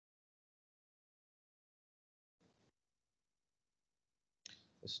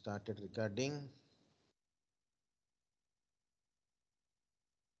Started recording.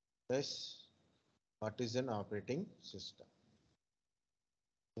 Yes, what is an operating system?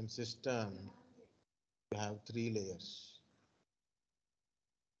 In system, you have three layers.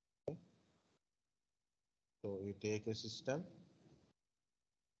 Okay? So you take a system,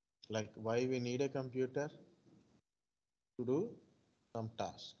 like why we need a computer? To do some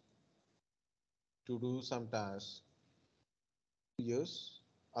task. To do some task, use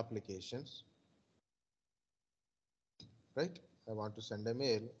applications, right? I want to send a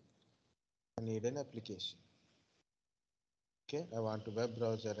mail, I need an application. Okay, I want a web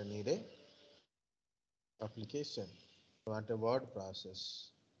browser, I need a application. I want a word process.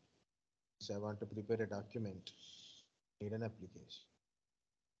 So I want to prepare a document, need an application.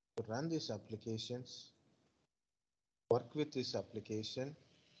 To run these applications, work with this application,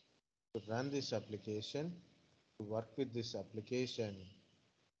 to run this application, to work with this application.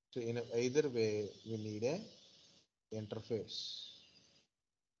 So in either way, we need a interface.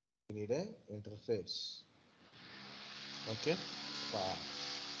 We need a interface. Okay. Wow.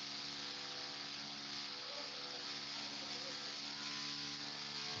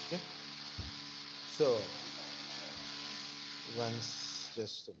 Okay. So once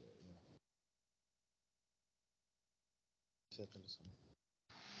just a second.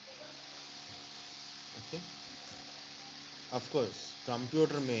 Okay. Of course,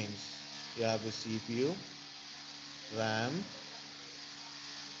 computer means you have a CPU, RAM,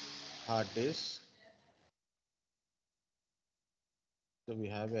 hard disk. So we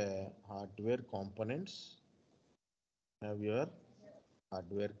have a hardware components, have your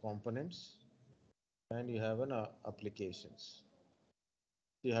hardware components, and you have an applications.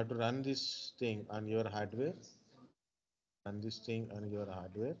 You have to run this thing on your hardware, run this thing on your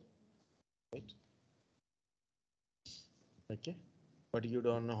hardware, right? Okay, but you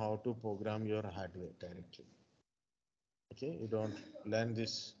don't know how to program your hardware directly. Okay, you don't learn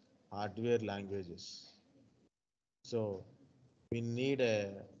this hardware languages. So we need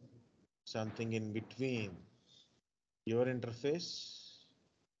a something in between your interface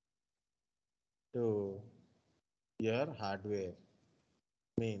to your hardware,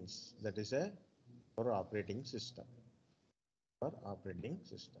 means that is a for operating system, for operating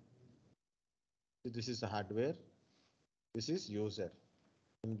system. So this is the hardware, this is user.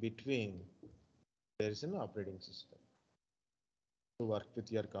 In between there is an operating system to work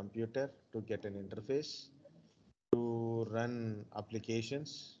with your computer, to get an interface, to run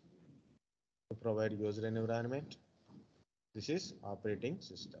applications, to provide user environment. This is operating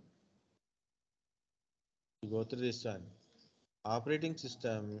system. You go through this one. Operating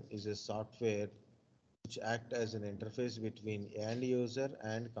system is a software which act as an interface between end user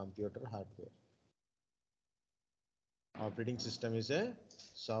and computer hardware. Operating system is a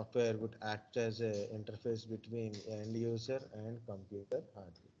software would act as an interface between end user and computer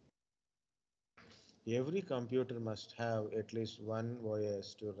hardware. Every computer must have at least one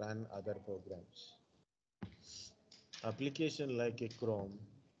OS to run other programs. Application like a Chrome,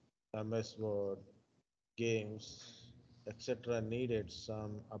 MS Word, games, etc. needed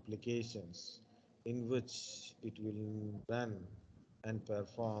some applications in which it will run and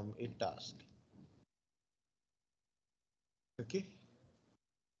perform a task. Okay.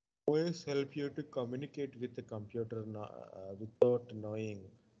 OS help you to communicate with the computer without knowing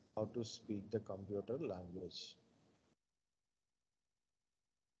how to speak the computer language.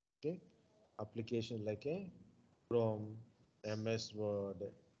 Okay. Application like a Chrome, MS Word,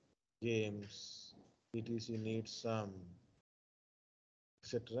 games, etc. needs some,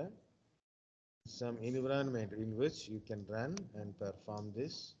 etc. Some environment in which you can run and perform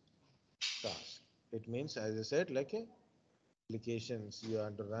this task. It means, as I said, like a applications you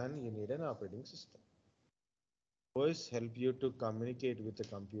want to run, you need an operating system. OS help you to communicate with the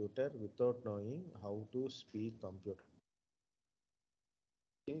computer without knowing how to speak computer.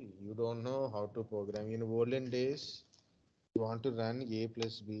 Okay, you don't know how to program. In olden days, you want to run A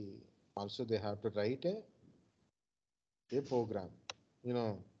plus B. Also, they have to write a program. You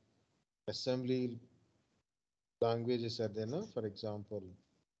know, assembly languages are there, no? For example,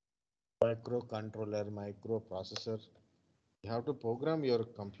 microcontroller, microprocessor. You have to program your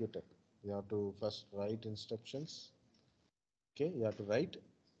computer. You have to first write instructions. Okay, you have to write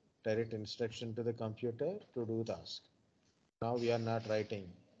direct instruction to the computer to do task. Now we are not writing.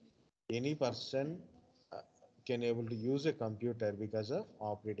 Any person uh, can able to use a computer because of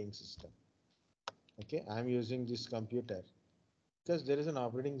operating system. Okay, I am using this computer because there is an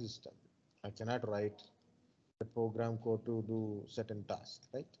operating system. I cannot write the program code to do certain tasks,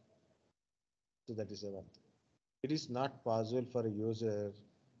 right? So that is the one thing. It is not possible for a user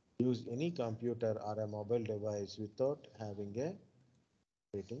use any computer or a mobile device without having a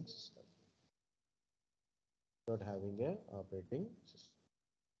operating system. Without having a operating system.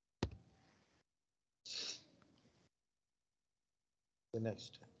 The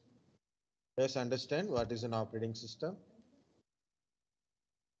next. Let's understand what is an operating system.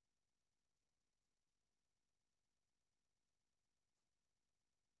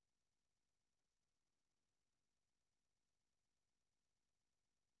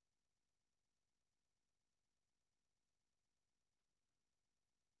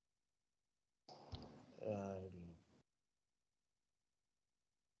 Uh,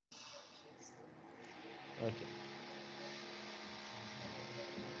 okay.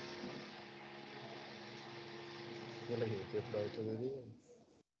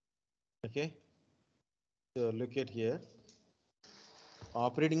 Okay. So look at here.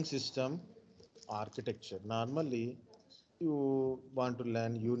 Operating system architecture. Normally, you want to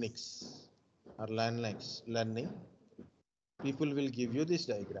learn Unix or Linux learning, people will give you this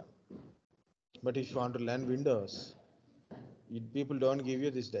diagram. But if you want to learn Windows, people don't give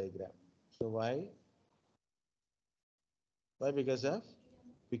you this diagram. So why? Why? Because of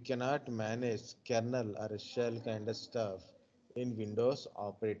we cannot manage kernel or shell kind of stuff in Windows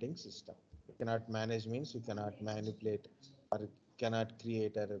operating system. We cannot manage means we cannot manipulate or cannot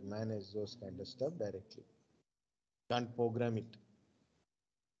create or manage those kind of stuff directly. Can't program it.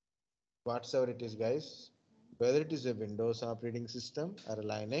 Whatsoever it is, guys, whether it is a Windows operating system or a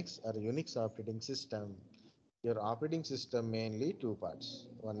Linux or a Unix operating system, your operating system mainly two parts.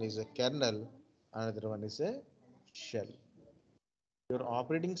 One is a kernel, another one is a shell. Your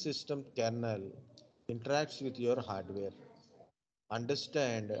operating system kernel interacts with your hardware,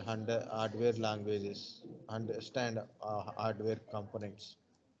 understand hardware languages, understand hardware components.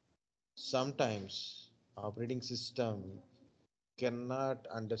 Sometimes operating system cannot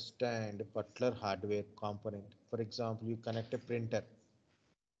understand particular hardware component. For example, you connect a printer,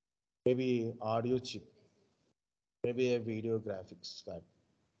 maybe audio chip, maybe a video graphics card,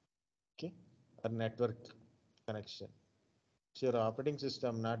 okay, or network connection. So your operating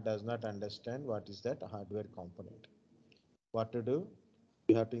system does not understand what is that hardware component. What to do?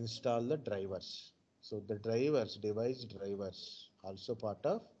 You have to install the drivers. So the drivers, device drivers, also part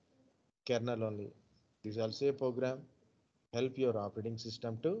of kernel only. This is also a program help your operating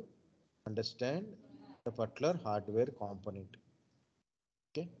system to understand the particular hardware component.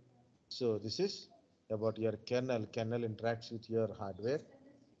 Okay, so this is about your kernel. Kernel interacts with your hardware.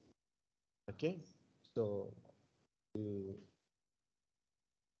 Okay, so uh,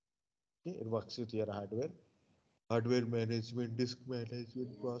 okay, it works with your hardware management, disk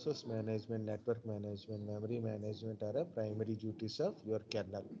management, process management, network management, memory management are a primary duties of your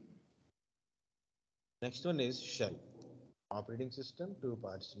kernel. Next one is shell. Operating system, two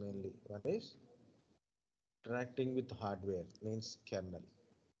parts mainly. One is interacting with hardware, means kernel.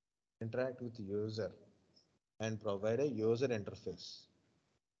 Interact with user and provide a user interface.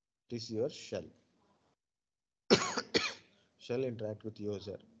 This is your shell. Shell interact with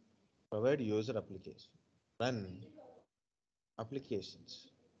user, provide user application, run applications,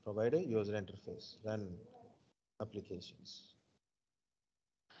 provide a user interface, run applications.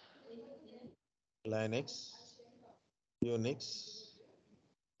 Linux, Unix.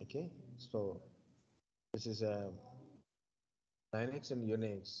 Okay, so this is a Linux and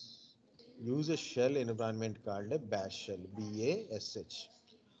Unix use a shell environment called a bash shell, BASH,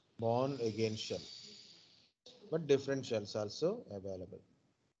 born again shell, but different shells also available.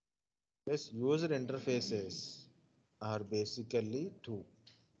 Yes, user interfaces are basically two,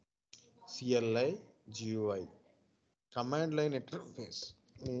 CLI, GUI. Command line interface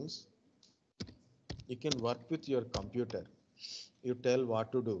means you can work with your computer. You tell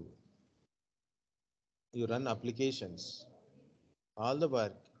what to do. You run applications. All the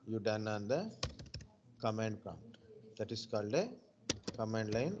work you done on the command prompt. That is called a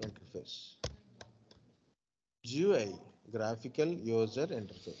command line interface. GUI, graphical user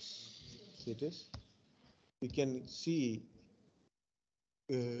interface. See it is. You can see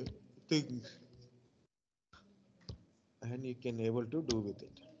uh, things and you can able to do with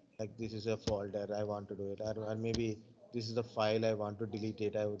it. Like this is a folder I want to do it, or maybe this is the file I want to delete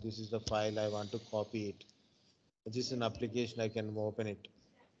it. This is the file I want to copy it. This is an application I can open it.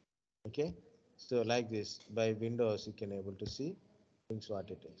 Okay, so like this by Windows you can able to see things what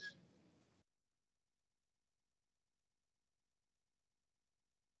it is.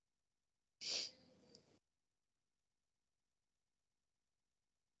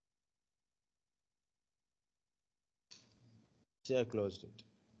 See, I closed it.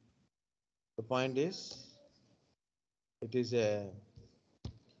 The point is, it is a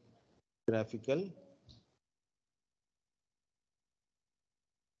graphical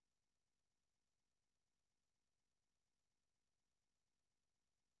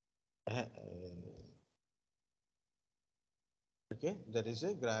okay, there is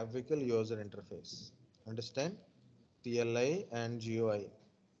a graphical user interface. Understand? CLI and GUI.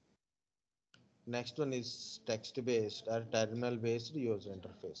 Next one is text-based or terminal-based user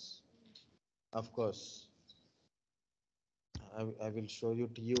interface. Of course, I will show you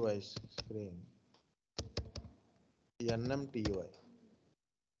TUI screen. NMTUI.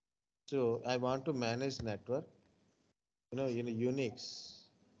 So I want to manage network. In Unix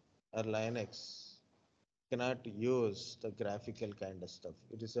or Linux, cannot use the graphical kind of stuff.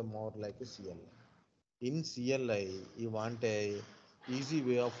 It is a more like a CLI. In CLI, you want a easy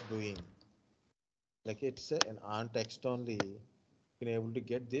way of doing. Like it's an on text only. You can able to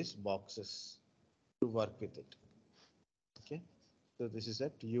get these boxes to work with it. Okay. So this is a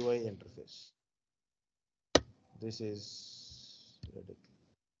TUI interface. This is ready.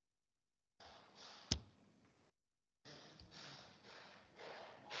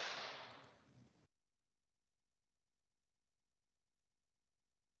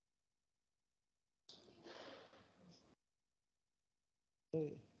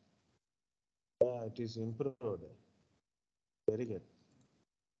 Hey, yeah, it is improved. Very good.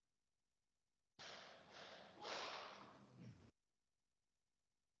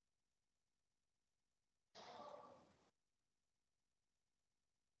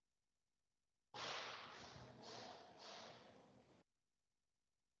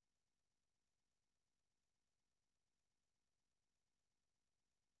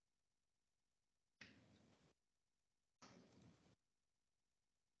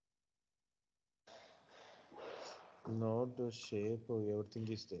 Not the shape or everything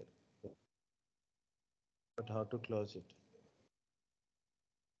is there. But how to close it?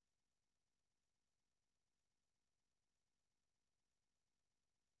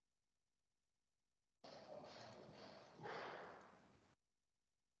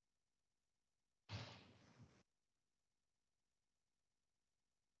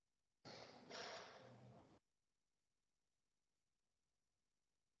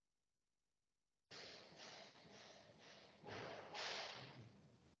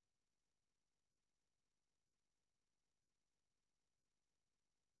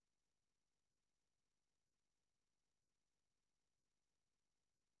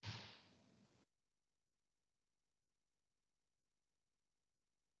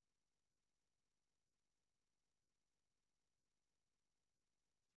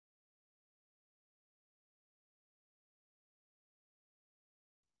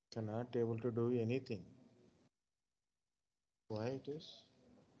 Cannot able to do anything. Why it is?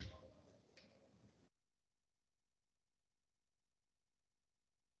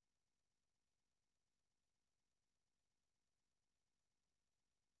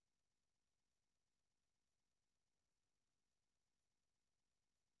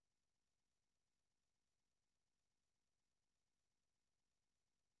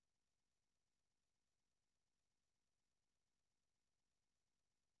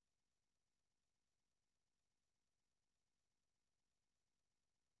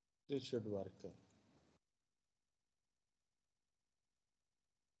 It should work.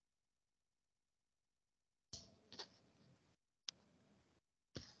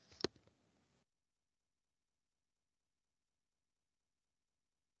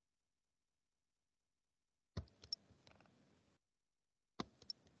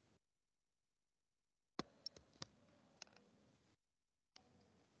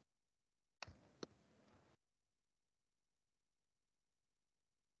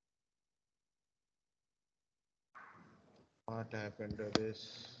 What happened to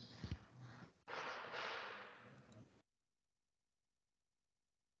this?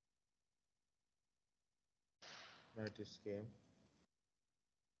 That is game.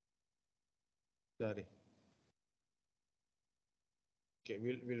 Sorry. Okay,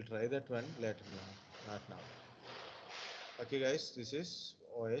 we'll try that one later now, not now. Okay, guys, this is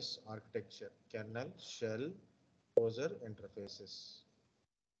OS architecture, kernel, shell, user interfaces.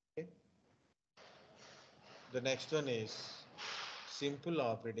 Okay. The next one is simple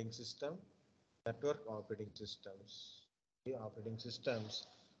operating system, network operating systems. The operating systems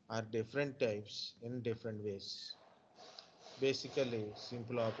are different types in different ways. Basically,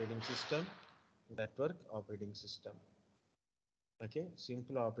 simple operating system, network operating system. Okay,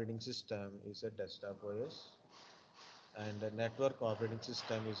 simple operating system is a desktop OS, and a network operating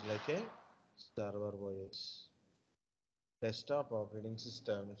system is like a server OS. Desktop operating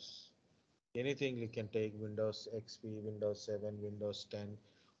systems, anything you can take Windows XP, Windows 7, Windows 10,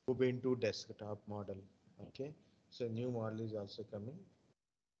 Ubuntu desktop model. Okay, so new model is also coming.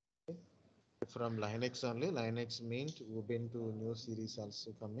 Okay. From Linux only. Linux means Ubuntu new series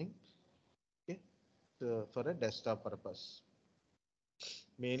also coming. Okay, so for a desktop purpose.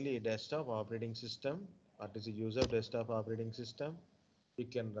 Mainly desktop operating system. What is a user desktop operating system? You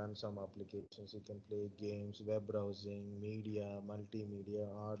can run some applications. You can play games, web browsing, media, multimedia,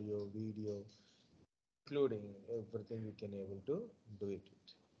 audio, video, including everything you can able to do it.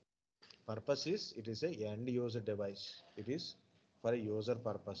 Purpose is it is a end user device. It is for a user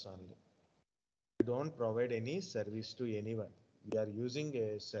purpose only. We don't provide any service to anyone. We are using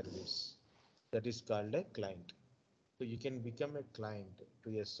a service that is called a client. So you can become a client to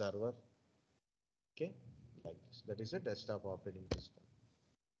a server. Okay, like this. That is a desktop operating system.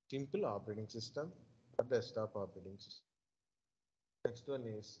 Simple operating system or desktop operating system. Next one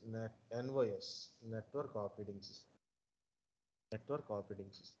is NOS, network operating system. Network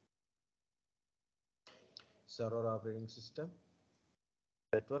operating system. Server operating system.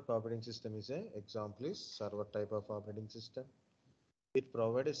 Network operating system is a example is server type of operating system. It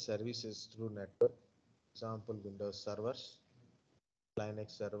provides services through network. Example Windows servers, Linux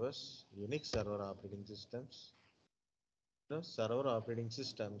servers, Unix server operating systems. Server operating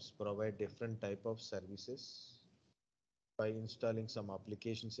systems provide different type of services by installing some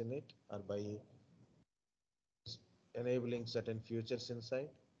applications in it or by enabling certain features inside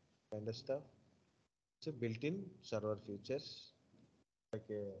kind of stuff. So built-in server features like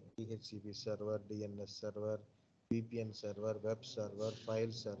a DHCP server, DNS server, VPN server, web server,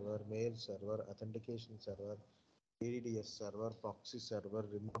 file server, mail server, authentication server, ADDS server, proxy server,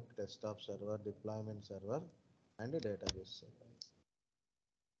 remote desktop server, deployment server, and a database server.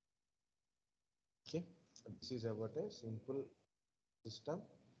 Okay, this is about a simple system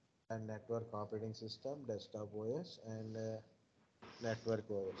and network operating system, desktop OS, and network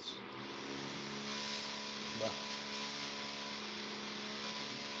OS.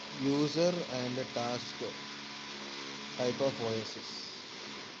 User and task type of OSs.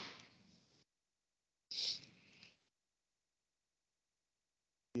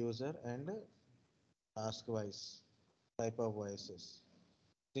 User and task wise type of OSs.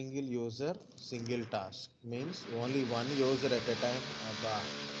 Single user, single task means only one user at a time.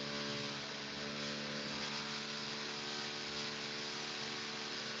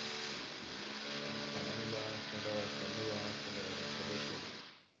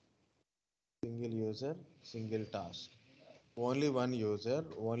 Single user, single task. Only one user,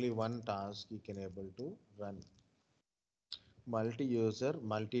 only one task you can able to run. Multi-user,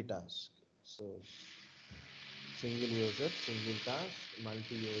 multitask. So single user, single task,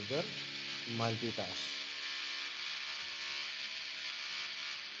 multi-user, multitask.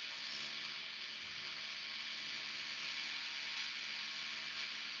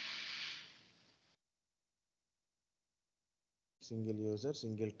 Single user,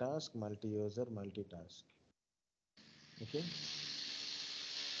 single task, multi-user, multitask. Okay.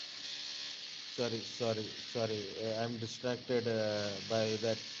 Sorry. I'm distracted by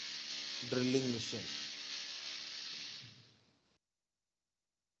that drilling machine.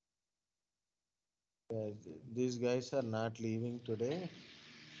 These guys are not leaving today.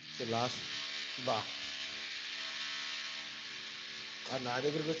 So last, bah. నా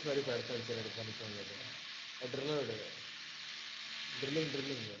దగ్గరికి వచ్చి మరి పెడతాడు sir confirm driller drilling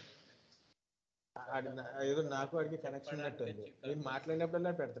ఏదో నాకు వాడికి connection ఉన్నట్టు ఉంది నేను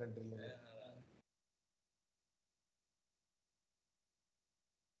మాట్లాడినప్పుడల్లా పెడతాను డ్రిల్లింగ్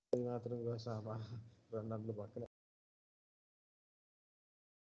అది మాత్రం సామా రెండు పక్కన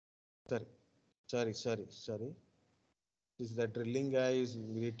sorry this the drilling guy is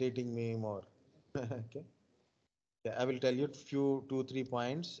irritating me more. Okay, yeah, I will tell you few 2-3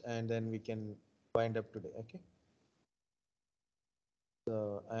 points and then we can wind up today. Okay, so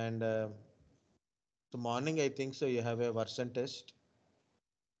and so morning I think so you have a version test.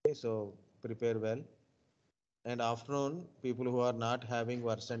 Okay, so prepare well. And afternoon people who are not having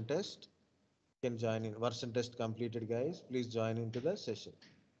version test can join in. Version test completed guys, please join into the session,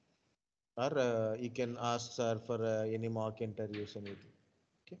 or you can ask sir for any mock interviews anything.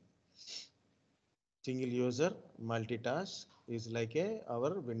 Okay, single user multitask is like a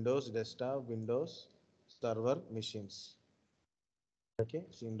our Windows desktop, Windows server machines. Okay,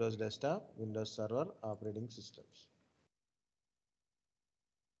 so Windows desktop, Windows server operating systems.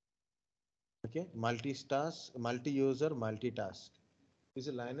 Okay, multitask, multi-user, multitask is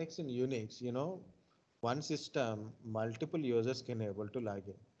a Linux and Unix. One system, multiple users can able to log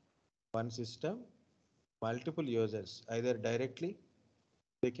in. One system, multiple users, either directly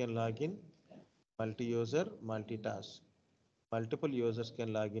they can log in, multi-user, multitask. multiple users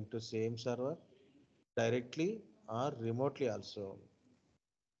can log into same server directly or remotely also.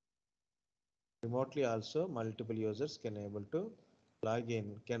 Remotely also, multiple users can able to log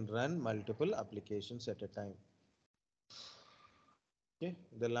in, can run multiple applications at a time. Okay,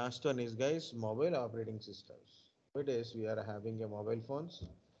 the last one is guys, mobile operating systems. Nowadays we are having a mobile phones,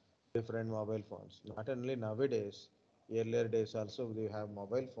 different mobile phones. Not only nowadays, earlier days also we have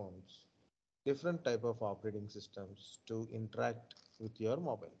mobile phones, different type of operating systems to interact with your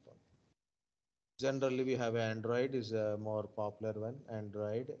mobile phone. Generally, we have Android is a more popular one.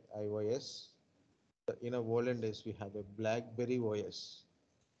 Android, iOS. In a olden days, we have a BlackBerry OS.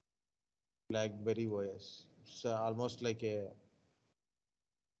 BlackBerry OS. It's almost like a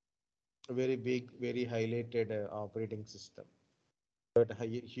very big, very highlighted operating system. But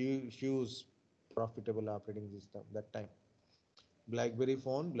huge, profitable operating system that time. BlackBerry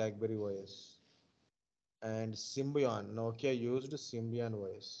phone, BlackBerry OS. And Symbian, Nokia used Symbian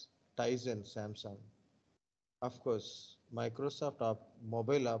OS. Tizen, Samsung. Of course, Microsoft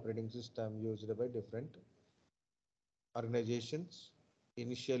mobile operating system used by different organizations.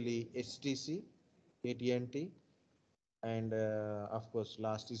 Initially HTC, AT&T, and of course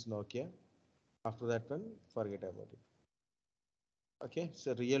last is Nokia. After that one, forget about it. Okay,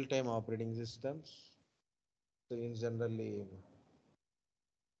 so real-time operating systems. So in generally,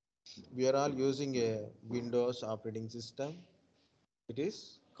 we are all using a Windows operating system. It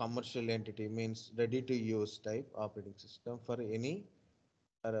is commercial entity, means ready to use type operating system for any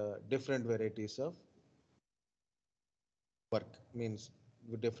different varieties of work, means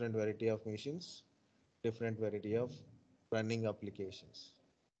with different variety of machines, different variety of running applications.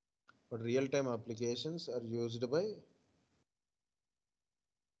 But real-time applications are used by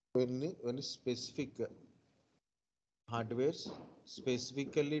very specific hardwares,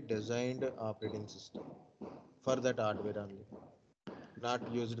 specifically designed operating system for that hardware only, not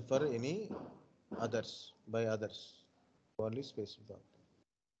used for any others by others, only specific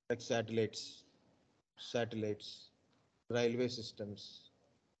like satellites, railway systems.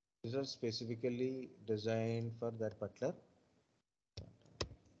 These are specifically designed for that particular.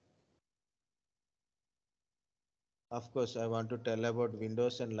 Of course, I want to tell about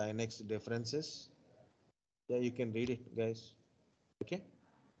Windows and Linux differences. Yeah, you can read it, guys. Okay.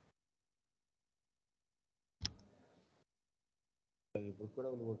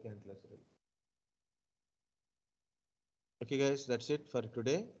 Okay, guys, that's it for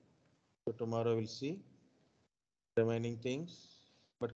today. So tomorrow we'll see remaining things.